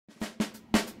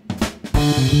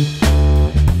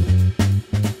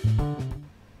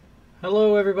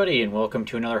Hello everybody and welcome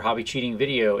to another hobby cheating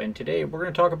video, and today we're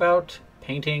going to talk about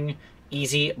painting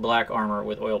easy black armor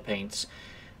with oil paints.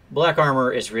 Black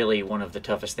armor is really one of the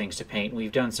toughest things to paint.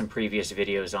 We've done some previous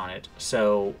videos on it,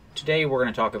 so today we're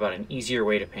going to talk about an easier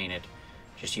way to paint it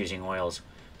just using oils.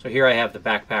 So here I have the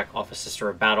backpack off of Sisters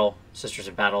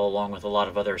of Battle along with a lot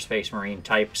of other Space Marine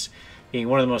types being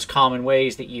one of the most common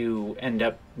ways that you end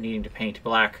up needing to paint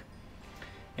black.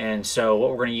 And so what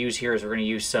we're going to use here is we're going to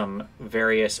use some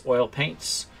various oil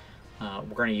paints.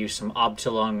 We're going to use some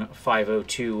Obtulung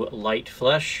 502 Light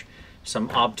Flesh, some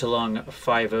Obtulung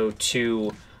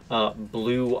 502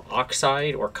 Blue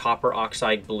Oxide or Copper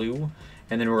Oxide Blue,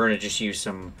 and then we're going to just use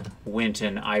some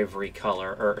Winton Ivory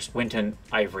color, or Winton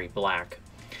Ivory Black.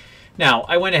 Now,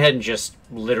 I went ahead and just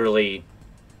literally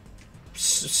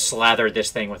slathered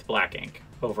this thing with black ink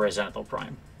over a Zenithal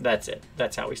Prime. That's it.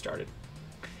 That's how we started.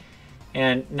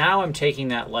 And now I'm taking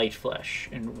that light flesh.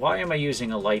 And why am I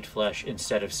using a light flesh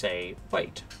instead of, say,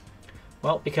 white?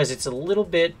 Well, because it's a little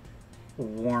bit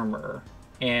warmer,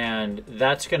 and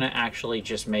that's going to actually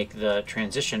just make the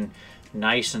transition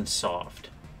nice and soft.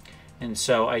 And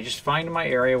so I just find my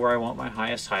area where I want my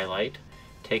highest highlight,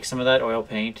 take some of that oil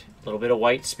paint, a little bit of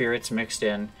white spirits mixed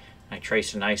in, and I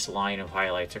trace a nice line of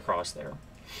highlights across there.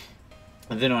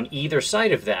 And then on either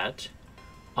side of that,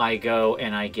 I go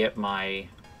and I get my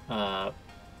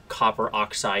Copper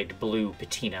Oxide Blue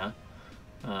Patina,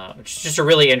 which is just a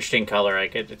really interesting color. I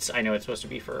know it's supposed to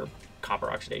be for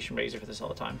copper oxidation, but I use it for this all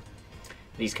the time.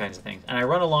 These kinds of things. And I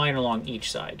run a line along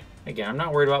each side. Again, I'm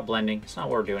not worried about blending. It's not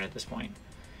what we're doing at this point.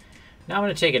 Now I'm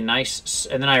going to take a nice,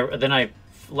 and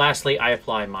lastly, I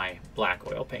apply my black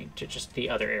oil paint to just the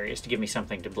other areas to give me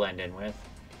something to blend in with.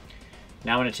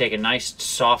 Now I'm going to take a nice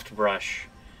soft brush,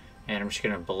 and I'm just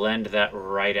going to blend that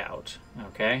right out,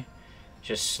 okay?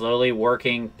 Just slowly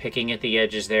working, picking at the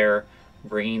edges there,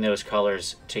 bringing those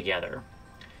colors together.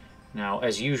 Now,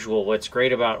 as usual, what's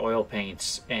great about oil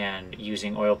paints and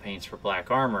using oil paints for black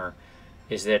armor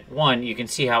is that, one, you can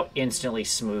see how instantly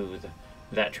smooth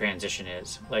that transition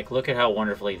is. Like, look at how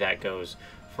wonderfully that goes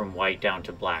from white down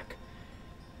to black.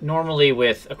 Normally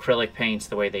with acrylic paints,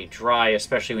 the way they dry,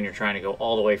 especially when you're trying to go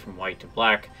all the way from white to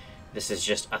black, this is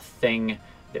just a thing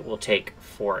that will take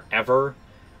forever.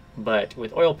 But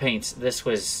with oil paints, this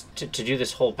was, to do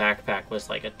this whole backpack was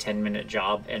like a 10-minute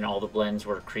job, and all the blends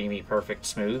were creamy, perfect,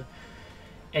 smooth.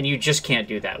 And you just can't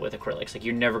do that with acrylics. Like,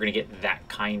 you're never going to get that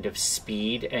kind of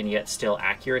speed and yet still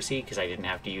accuracy, because I didn't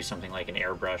have to use something like an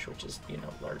airbrush, which is, you know,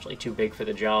 largely too big for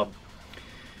the job.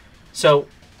 So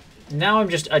now I'm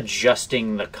just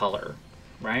adjusting the color,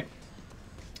 right?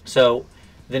 So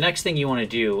the next thing you want to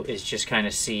do is just kind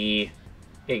of see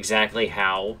exactly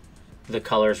how the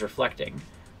color is reflecting.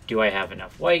 Do I have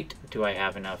enough white? Do I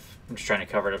have enough? I'm just trying to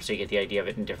cover it up so you get the idea of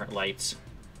it in different lights.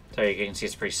 So you can see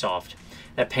it's pretty soft.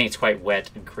 That paint's quite wet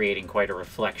and creating quite a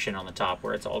reflection on the top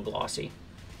where it's all glossy.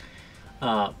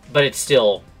 But it's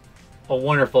still a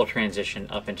wonderful transition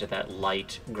up into that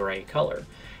light gray color.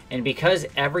 And because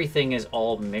everything is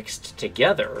all mixed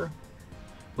together,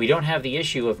 we don't have the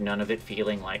issue of none of it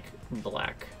feeling like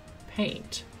black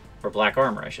paint. Or black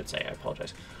armor, I should say. I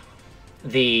apologize.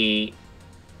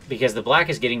 Because the black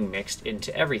is getting mixed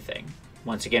into everything.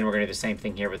 Once again, we're going to do the same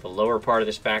thing here with the lower part of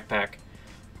this backpack.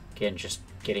 Again, just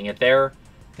getting it there.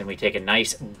 Then we take a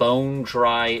nice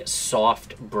bone-dry,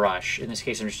 soft brush. In this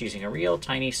case, I'm just using a real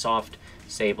tiny, soft,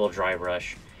 sable dry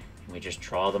brush. And we just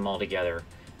draw them all together.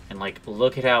 And, like,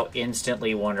 look at how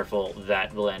instantly wonderful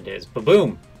that blend is.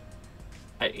 Ba-boom!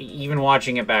 Even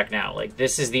watching it back now, like,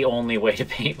 this is the only way to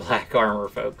paint black armor,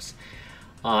 folks.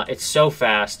 It's so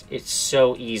fast, it's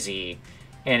so easy,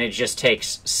 and it just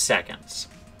takes seconds.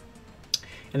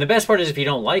 And the best part is, if you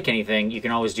don't like anything, you can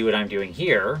always do what I'm doing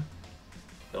here,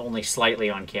 only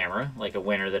slightly on camera, like a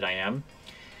winner that I am.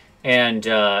 And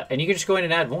you can just go in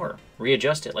and add more,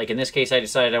 readjust it. Like in this case, I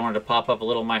decided I wanted to pop up a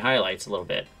little of my highlights a little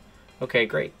bit. Okay,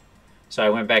 great. So I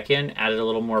went back in, added a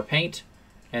little more paint,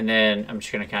 and then I'm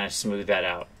just going to kind of smooth that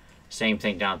out. Same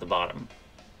thing down at the bottom.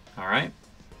 All right?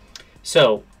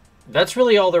 So that's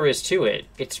really all there is to it.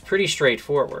 It's pretty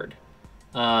straightforward.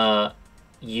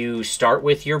 You start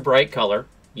with your bright color.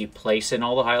 You place in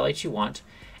all the highlights you want.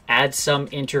 Add some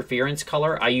interference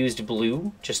color. I used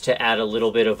blue just to add a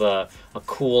little bit of a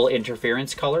cool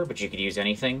interference color, but you could use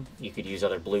anything. You could use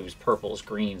other blues, purples,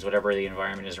 greens, whatever the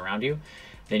environment is around you.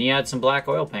 Then you add some black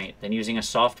oil paint. Then using a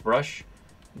soft brush,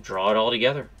 draw it all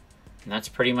together. And that's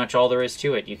pretty much all there is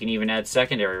to it. You can even add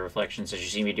secondary reflections, as you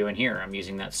see me doing here. I'm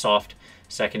using that soft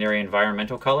secondary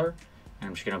environmental color. And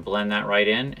I'm just going to blend that right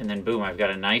in, and then boom, I've got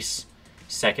a nice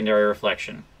secondary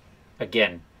reflection.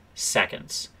 Again,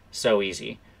 seconds. So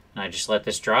easy. And I just let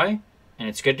this dry, and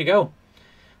it's good to go.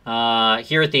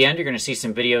 Here at the end, you're going to see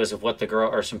some videos of what the girl,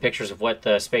 or some pictures of what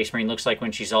the Space Marine looks like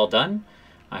when she's all done.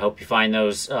 I hope you find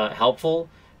those helpful.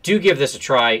 Do give this a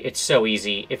try. It's so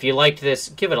easy. If you liked this,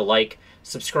 give it a like.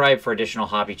 Subscribe for additional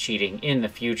hobby cheating in the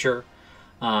future.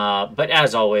 But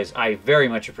as always, I very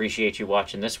much appreciate you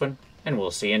watching this one, and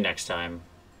we'll see you next time.